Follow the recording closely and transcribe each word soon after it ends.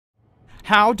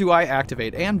How do I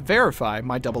activate and verify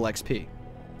my double XP?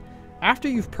 After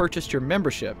you've purchased your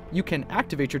membership, you can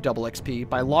activate your double XP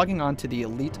by logging on to the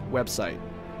Elite website.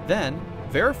 Then,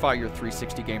 verify your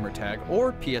 360 gamer tag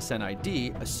or PSN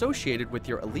ID associated with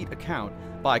your Elite account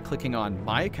by clicking on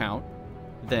My Account,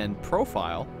 then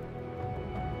Profile,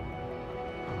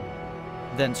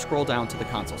 then scroll down to the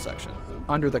Console section.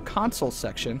 Under the Console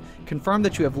section, confirm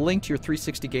that you have linked your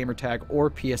 360 gamer tag or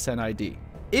PSN ID.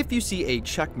 If you see a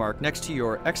check mark next to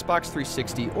your Xbox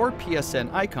 360 or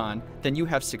PSN icon, then you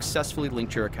have successfully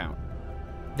linked your account.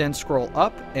 Then scroll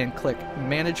up and click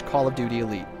Manage Call of Duty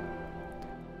Elite.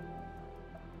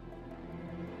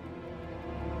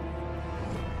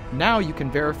 Now you can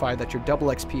verify that your double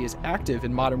XP is active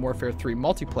in Modern Warfare 3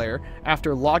 multiplayer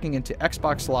after logging into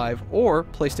Xbox Live or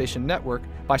PlayStation Network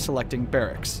by selecting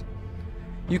Barracks.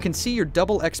 You can see your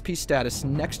double XP status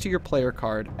next to your player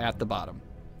card at the bottom.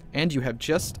 And you have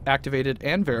just activated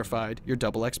and verified your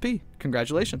double XP.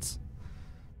 Congratulations!